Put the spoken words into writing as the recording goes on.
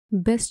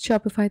Best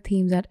Shopify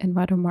themes at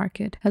Envato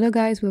Marktet. Hello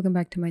guys, welcome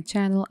back to my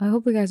channel. I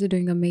hope you guys are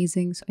doing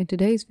amazing. So in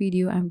today's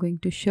video, I'm going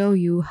to show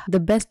you the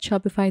best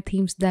Shopify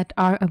themes that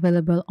are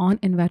available on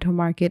Envato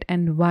Marktet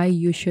and why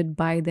you should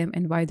buy them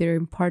and why they're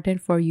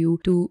important for you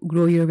to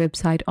grow your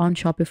website on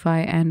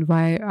Shopify and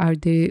why are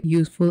they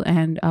useful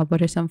and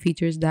what are some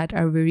features that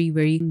are very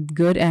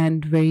good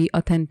and very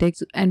authentic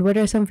and what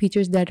are some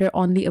features that are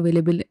only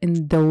available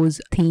in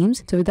those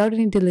themes. So without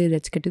any delay,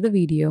 let's get to the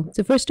video.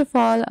 So first of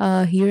all,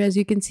 here as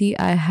you can see,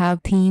 I have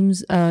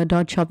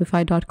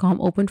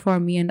themes.shopify.com open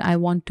for me, and I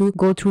want to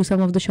go through some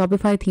of the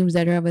Shopify themes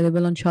that are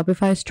available on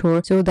Shopify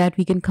store so that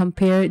we can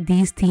compare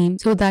these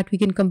themes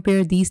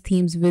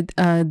with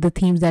the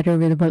themes that are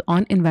available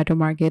on Envato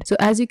Marktet. So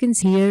as you can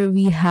see here,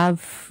 we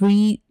have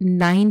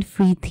 9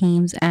 free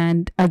themes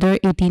and other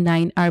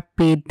 89 are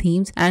paid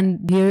themes,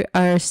 and here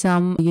are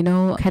some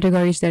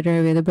categories that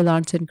are available: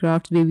 arts and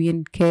crafts, baby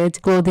and kids,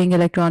 clothing,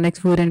 electronics,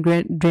 food and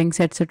drinks,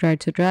 etc.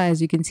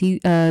 As you can see,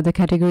 the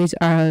categories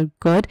are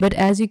good, but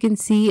as you can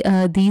see,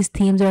 these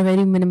themes are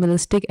very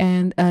minimalistic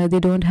and they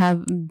don't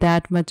have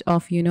that much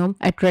of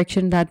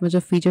attraction, that much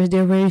of features.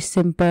 They're very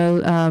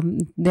simple.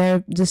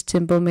 They're just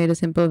made a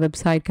simple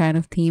website kind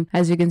of theme.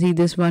 As you can see,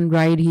 this one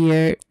right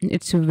here,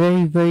 it's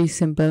very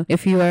simple.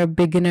 If you are a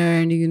beginner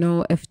and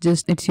if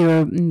just it's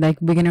your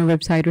beginner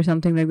website or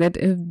something like that,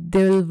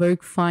 they will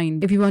work fine.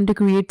 If you want to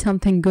create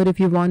something good, if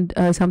you want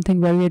something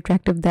very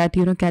attractive that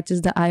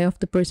catches the eye of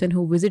the person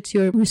who visits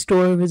your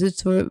store,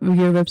 visits your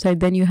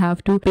website, then you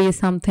have to pay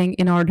something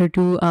in order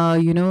to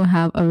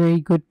have a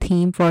very good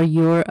theme for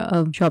your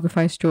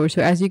Shopify store.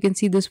 So as you can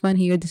see, this one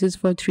here, this is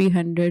for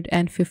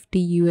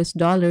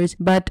 $350,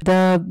 but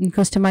the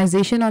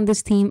customization on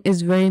this theme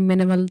is very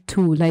minimal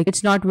too.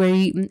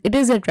 It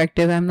is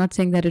attractive. I'm not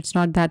saying that it's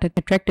not that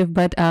attractive,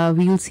 but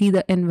we'll see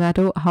the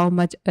Envato how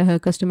much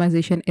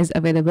customization is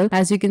available.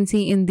 As you can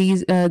see in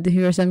these,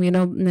 here are some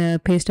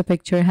paste a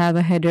picture, have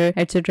a header,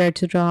 etc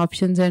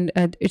options, and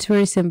it's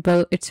very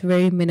simple. It's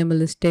very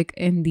minimalistic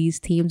in these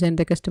themes, and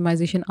the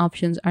customization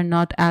options are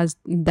not as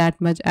that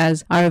much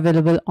as are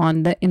available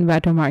on the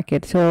Envato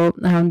Marktet. So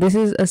this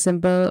is a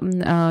simple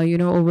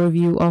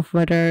overview of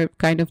what are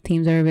kind of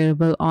themes are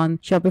available on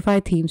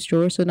Shopify theme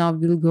store. So now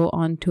we'll go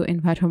on to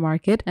Envato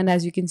Marktet, and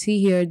as you can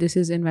see here, this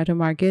is Envato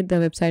Marktet, the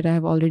website I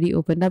have already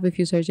opened up. If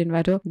you search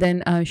Envato,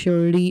 then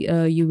surely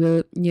you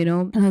will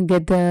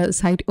get the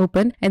site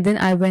open. And then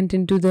I went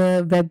into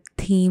the web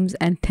themes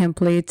and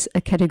templates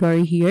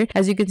category here.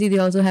 As you can see, they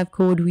also have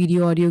code,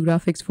 video, audio,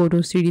 graphics,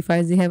 photos, 3D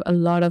files. They have a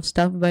lot of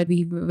stuff, but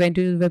we went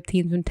to the web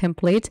themes and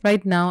templates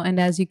right now. And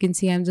as you can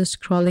see, I'm just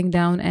scrolling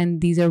down,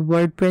 and these are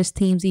WordPress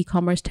themes,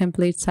 e-commerce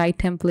templates, site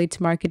templates,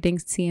 marketing,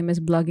 CMS,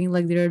 blogging.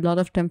 There are a lot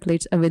of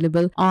templates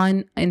available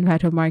on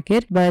Envato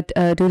Marktet, but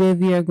today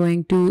we are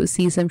going to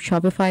see some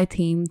Shopify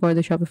theme for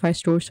the Shopify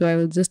store. So I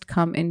will just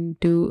come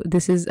into,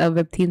 this is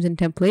web themes and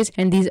templates,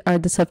 and these are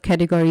the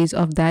subcategories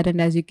of that.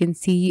 And as you can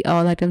see,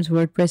 all items: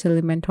 WordPress,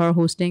 Elementor,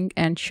 hosting,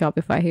 and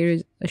Shopify. Here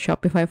is a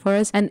Shopify for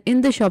us, and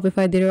in the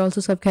Shopify there are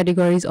also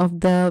subcategories of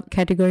the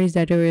categories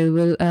that are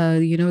available,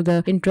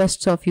 the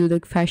interests of you,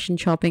 like fashion,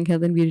 shopping,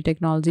 health and beauty,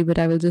 technology. But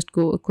I will just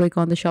go click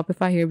on the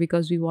Shopify here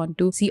because we want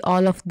to see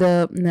all of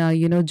the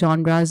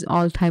genres,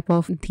 all type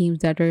of themes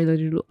that are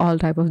related to all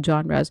type of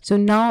genres. So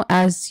now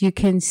as you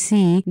can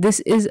see, this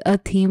is a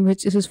theme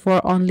which is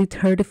for only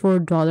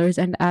 $34,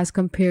 and as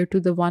compared to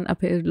the one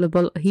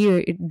available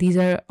here, these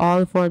are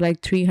all for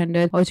like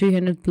 $300 or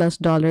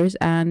 $300+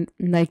 and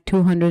like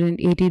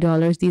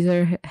 $280. These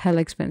are hell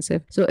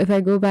expensive. So if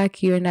I go back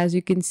here, and as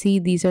you can see,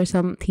 these are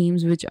some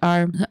themes which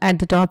are at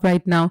the top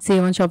right now: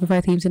 save on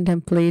Shopify themes and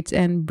templates,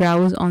 and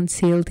browse on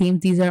sale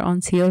themes. These are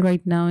on sale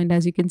right now, and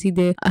as you can see,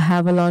 they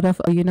have a lot of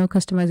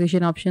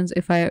customization options.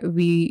 If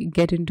we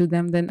get into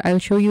them, then I'll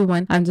show you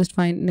one. I'm just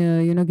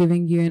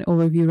giving you an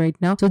overview right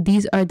now. So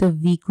these are the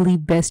weekly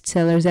best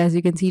sellers. As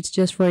you can see, it's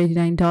just for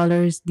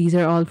 $89. These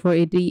are all for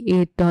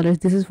 $88.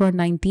 This is for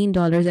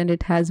 $19, and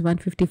it has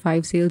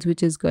 155 sales,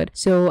 which is good.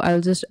 So I'll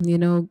just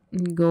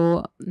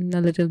go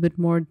a little bit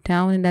more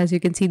down, and as you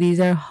can see, these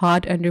are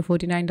hot under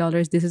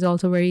 $49. This is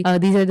also very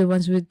these are the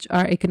ones which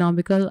are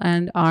economical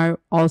and are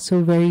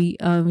also very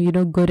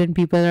good, and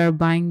people are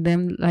buying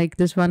them. Like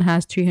this one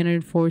has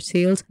 304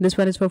 sales. This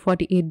one is for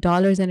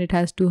 $48, and it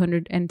has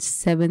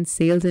 207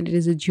 sales, and it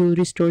is a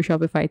jewelry store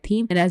Shopify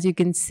theme. And as you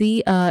can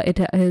see, it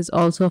is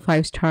also a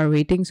 5-star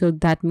rating, so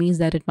that means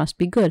that it must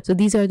be good. So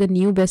these are the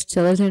new best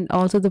sellers, and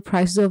also the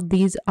prices of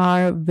these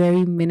are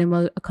very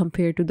minimal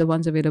compared to the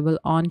ones available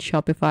on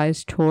Shopify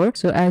store.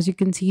 So as you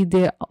can see,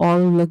 they all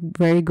look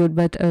very good,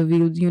 but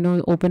we'll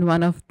open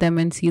one of them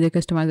and see the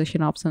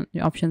customization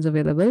options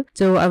available.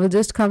 So I will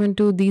just come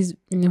into these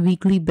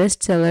weekly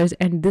best sellers,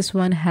 and this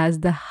one has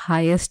the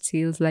highest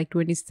sales, like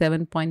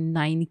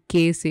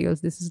 27.9k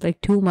sales. This is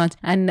like too much,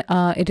 and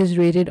it is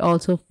rated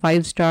also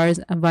 5 stars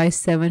by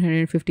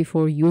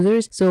 754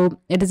 users. So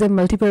it is a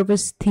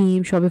multi-purpose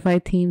theme,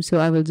 Shopify theme. So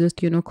I will just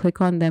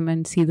click on them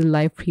and see the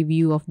live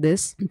preview of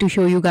this to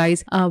show you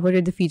guys what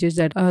are the features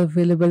that are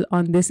available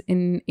on this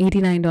in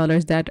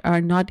 $89 that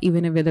are not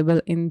even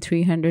available in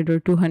 $300 or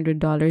 $200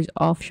 $300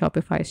 off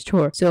Shopify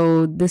store.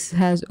 So this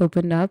has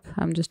opened up.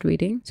 I'm just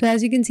waiting. So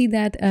as you can see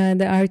that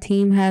our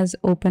theme has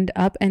opened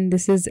up, and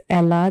this is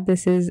Ella.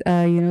 This is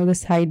the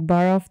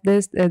sidebar of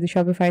this, the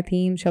Shopify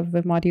theme,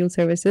 Shopify module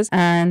services,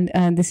 and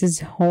this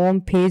is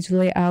home, page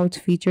layouts,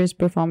 features,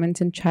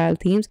 performance, and child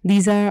themes.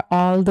 These are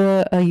all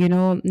the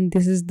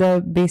this is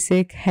the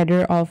basic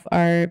header of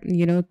our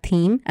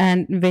theme.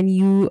 And when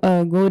you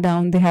go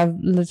down, they have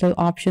little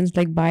options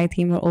like buy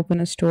theme or open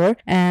a store,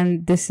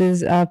 and this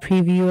is a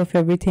preview of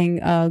everything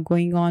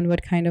going on,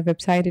 what kind of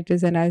website it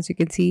is. And as you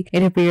can see,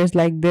 it appears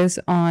like this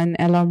on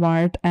Ella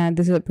Mart, and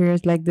this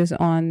appears like this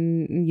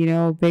on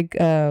big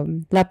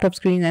laptop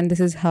screen, and this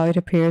is how it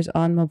appears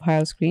on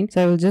mobile screen.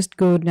 So I will just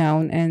go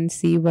down and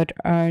see what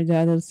are the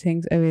other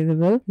things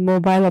available.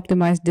 Mobile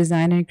optimized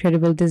design and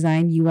incredible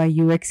design,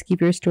 UI UX,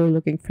 keep your store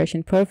looking fresh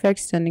and perfect,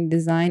 stunning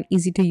design,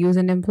 easy to use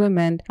and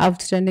implement,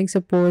 outstanding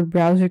support,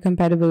 browser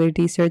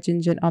compatibility, search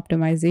engine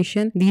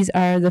optimization. These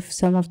are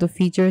some of the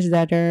features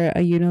that are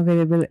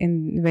available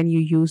in when you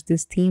use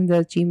this theme. The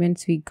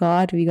achievements they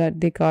got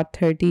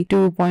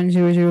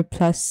 32.00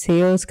 plus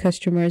sales,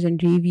 customers,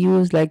 and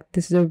reviews. Like,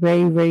 this is a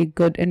very, very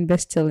good and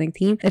best selling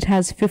theme. It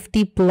has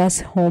 50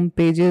 plus home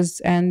pages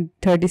and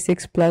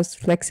 36 plus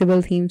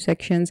flexible theme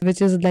sections,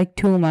 which is like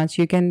too much.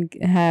 You can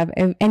have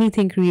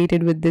anything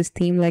created with this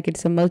theme. Like,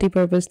 it's a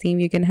multi-purpose theme.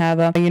 You can have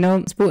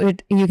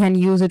you can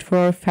use it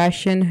for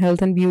fashion,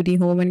 health and beauty,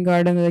 home and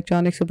garden,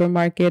 electronics,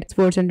 supermarket,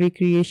 sports and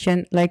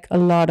recreation, like a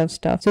lot of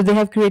stuff. So they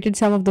have created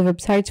some of the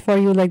websites for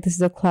you. Like, this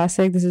is a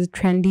classic, this is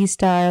trendy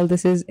style,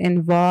 this is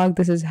in vogue,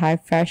 this is high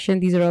fashion.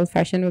 These are all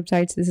fashion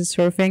websites. This is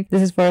surfing,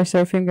 this is for a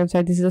surfing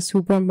website. This is a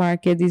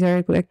supermarket. These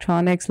are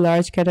electronics,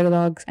 large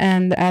catalogs.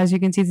 And as you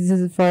can see, this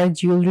is for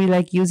jewelry.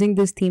 Like, using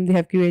this theme, they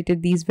have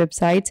created these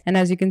websites, and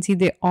as you can see,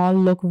 they all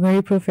look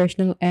very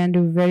professional and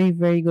very,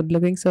 very good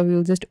looking. So we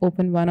will just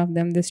open one of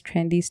them, this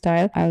trendy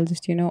style. I'll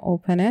just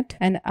open it,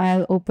 and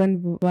I'll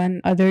open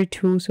one other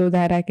too, so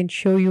that I can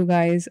show you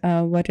guys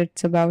what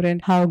it's about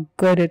and how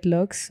good it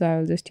looks. So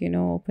I'll just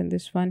open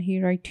this one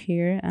here, right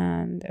here,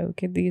 and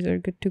okay, these are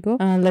good to go.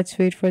 Let's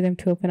wait for them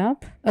to open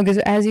up. Okay,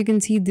 so as you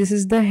can see, this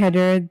is the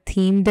header,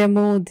 theme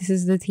demo. This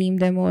is the theme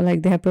demo.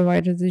 Like, they have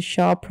provided the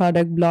shop,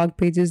 product, blog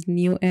pages,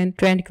 new and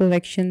trend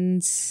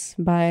collections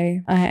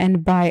by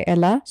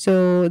Ella.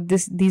 So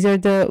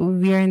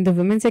we are in the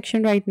women's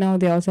section right now.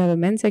 They also have a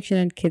men's section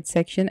and kids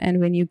section. And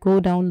when you go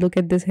down, look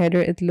at this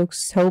header. It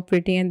looks so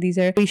pretty, and these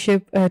are free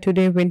ship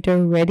today,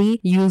 winter ready.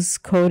 Use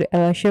code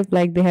EllaShip.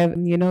 Like, they have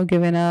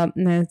given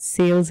a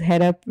sales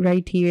head up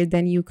right here.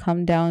 Then you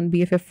come down,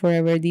 BFF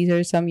forever. These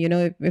are some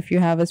if you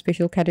have a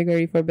special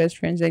category for best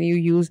friends, then you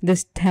use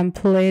this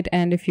template.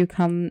 And if you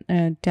come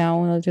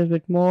down a little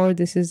bit more,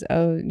 this is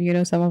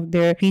some of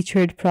their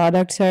featured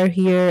products are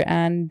here.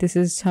 And this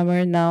is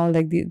summer now.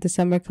 Like, the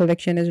summer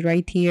collection is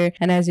right here,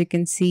 and as you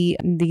can see,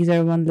 these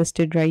are one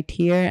listed right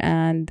here.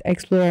 And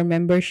explore our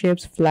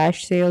memberships,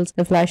 flash sales.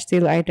 The flash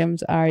sale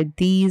items are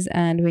these,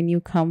 and when you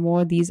come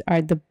more, these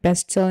are the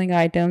best selling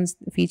items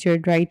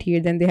featured right here.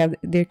 Then they have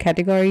their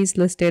categories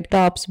listed: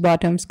 tops,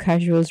 bottoms,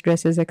 casuals,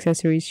 dresses,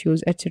 accessories,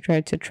 shoes, etc,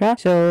 etc.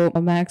 So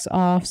a max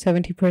off,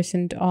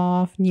 70%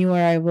 off, new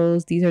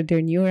arrivals. These are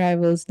their new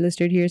arrivals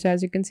listed here. So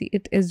as you can see,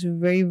 it is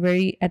very,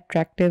 very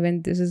attractive,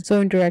 and this is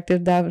so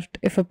interactive that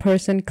if a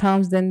person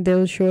comes, then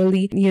they'll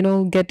surely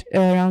get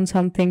around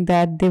something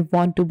that they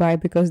want to buy,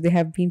 because they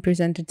have been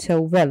presented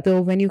so well.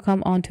 So when you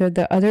come onto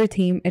the other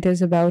theme, it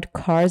is about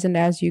cars, and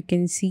as you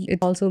can see, it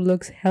also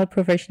looks hell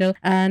professional,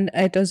 and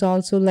it is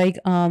also like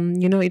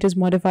it is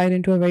modified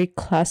into a very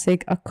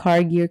classic, a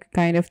car gear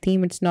kind of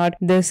theme. It's not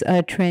this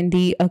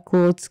trendy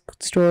clothes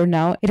store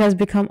now. It has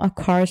become a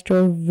car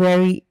store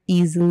very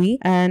easily.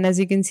 And as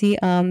you can see,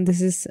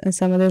 this is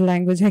some other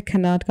language. I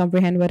cannot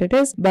comprehend what it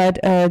is, but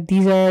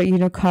these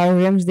are car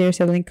rims. They're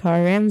selling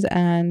car rims,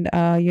 and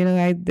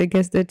I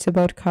guess it's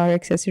about car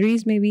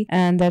accessories maybe,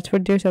 and that's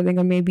what they're selling.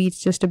 Or maybe it's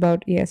just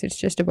about, yes, it's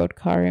just about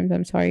car rims.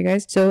 I'm sorry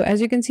guys. So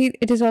as you can see,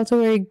 it is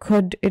also very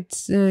good.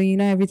 It's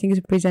everything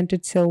is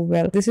presented so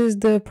well. This is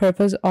the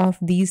purpose of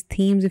these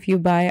themes. If you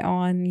buy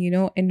on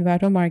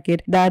Envato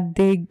Marktet, that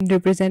they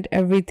represent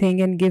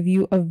everything and give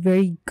you a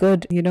very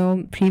good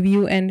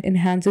preview and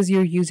enhances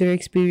your user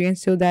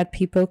experience, so that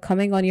people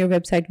coming on your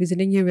website,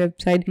 visiting your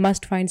website,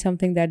 must find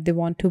something that they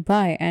want to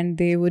buy, and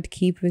they would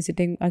keep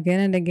visiting again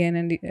and again,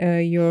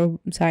 and your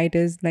site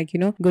is like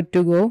good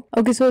to go.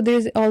 Okay, so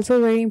there's also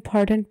a very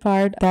important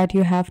part that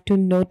you have to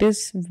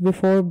notice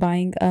before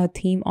buying a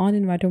theme on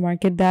Envato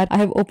Marktet, that I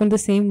have opened the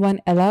same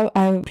one, Ella.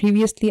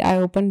 Previously I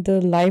opened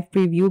the live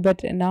preview,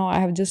 but now I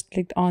have just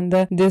clicked on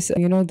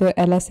the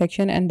Ella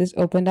section, and this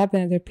opened up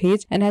another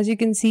page. And as you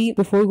can see,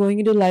 before going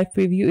into live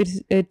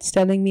preview, it's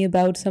telling me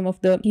about some of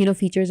the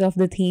features of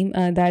the theme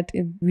that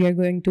we are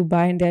going to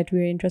buy and that we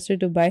are interested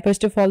to buy.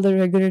 First of all, the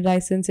regular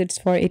license, it's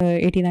for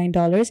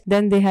 $89.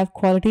 Then they have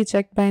quality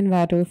checked by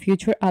Envato,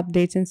 future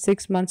updates, and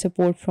 6-month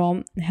support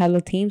from Hello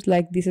Themes.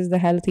 Like, this is the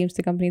Hello Themes,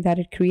 the company that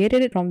it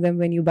created it, from them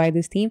when you buy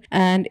this theme.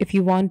 And if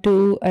you want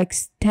to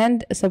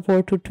extend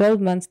support to 12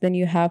 months, then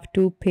you have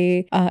to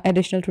pay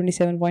additional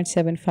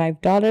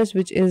 $27.75,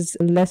 which is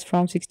less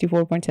from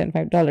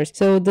 $64.75.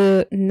 So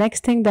the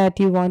next thing that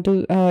you want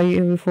to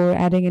before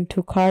adding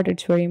into cart,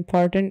 it's very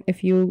important.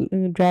 If you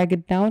drag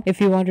it down,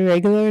 if you want a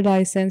regular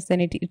license,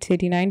 then it's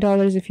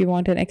 $89. If you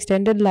want an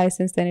extended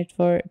license, then it's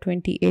for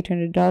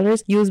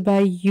 $2,800. Used by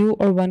you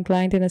or one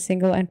client in a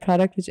single end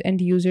product which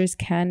end users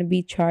can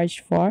be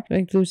charged for. It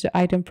includes the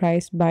item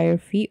price, buyer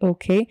fee.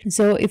 Okay,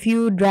 so if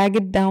you drag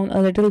it down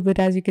a little bit,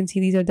 as you can see,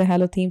 these are the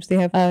Hello themes. They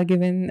have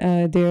given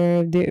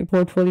their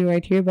portfolio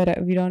right here,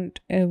 but we don't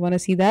want to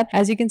see that.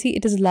 As you can see,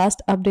 it is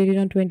last updated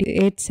on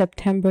 28th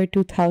September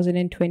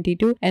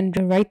 2022, and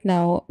right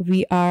now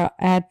we are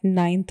at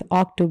 9th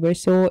October,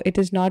 so it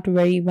is not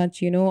very much,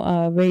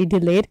 very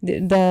delayed.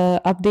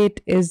 The update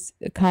is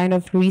kind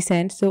of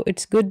recent, so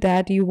it's good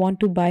that you want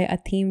to buy a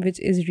theme which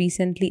is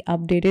recently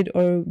updated,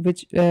 or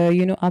which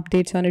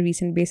updates on a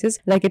recent basis.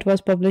 Like it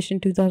was published in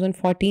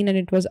 2014 and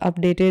it was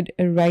updated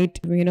right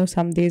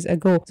some days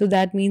ago, so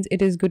that means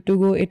it is good to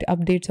go. It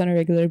updates on a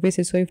regular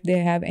basis, so if they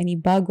have any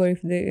bug, or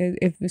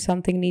if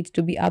something needs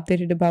to be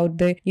updated about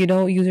the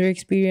user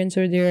experience,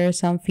 or there are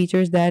some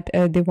features that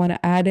they want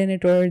to add in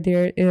it, or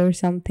there are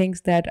some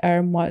things that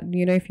are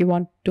if you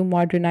want to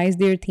modernize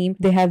their theme,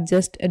 they have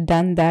just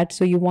done that.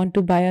 So you want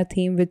to buy a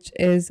theme which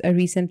is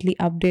recently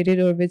updated,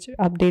 or which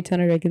updates on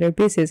a regular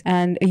basis,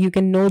 and you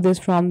can know this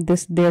from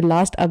their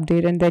last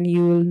update, and then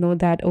you will know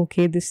that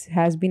okay, this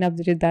has been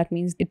updated. That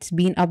means it's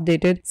been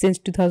updated since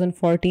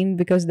 2014,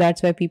 because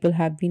that's why people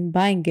have been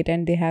buying it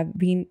and they have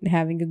been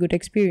having a good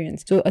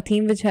experience. So a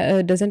theme which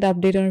doesn't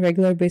update on a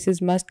regular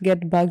basis must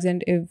get bugs,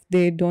 and if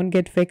they don't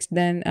get fixed,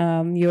 then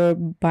your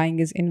buying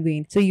is in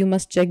vain. So you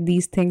must check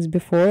these things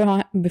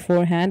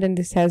beforehand. And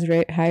this has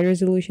high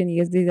resolution.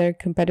 Yes, these are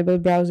compatible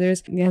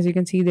browsers. As you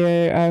can see,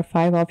 there are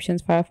 5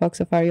 options: Firefox,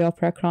 Safari,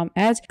 Opera, Chrome,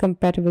 Edge.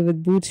 Compatible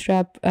with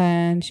Bootstrap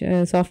and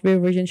software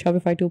version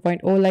Shopify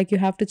 2.0. Like you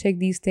have to check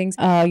these things,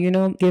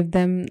 give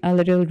them a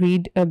little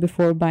read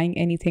before buying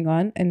anything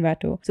on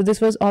Envato. So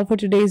this was all for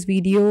today's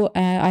video.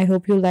 I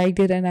hope you liked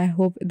it, and I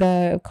hope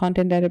the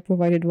content that I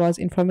provided was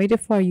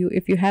informative for you.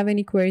 If you have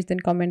any queries, then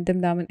comment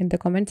them down in the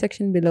comment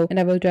section below, and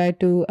I will try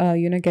to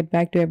get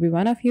back to every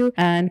one of you.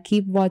 And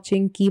keep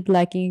watching, keep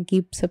liking, and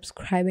keep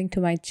subscribing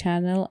to my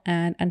channel.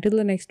 And until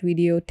the next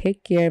video,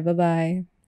 take care. Bye bye.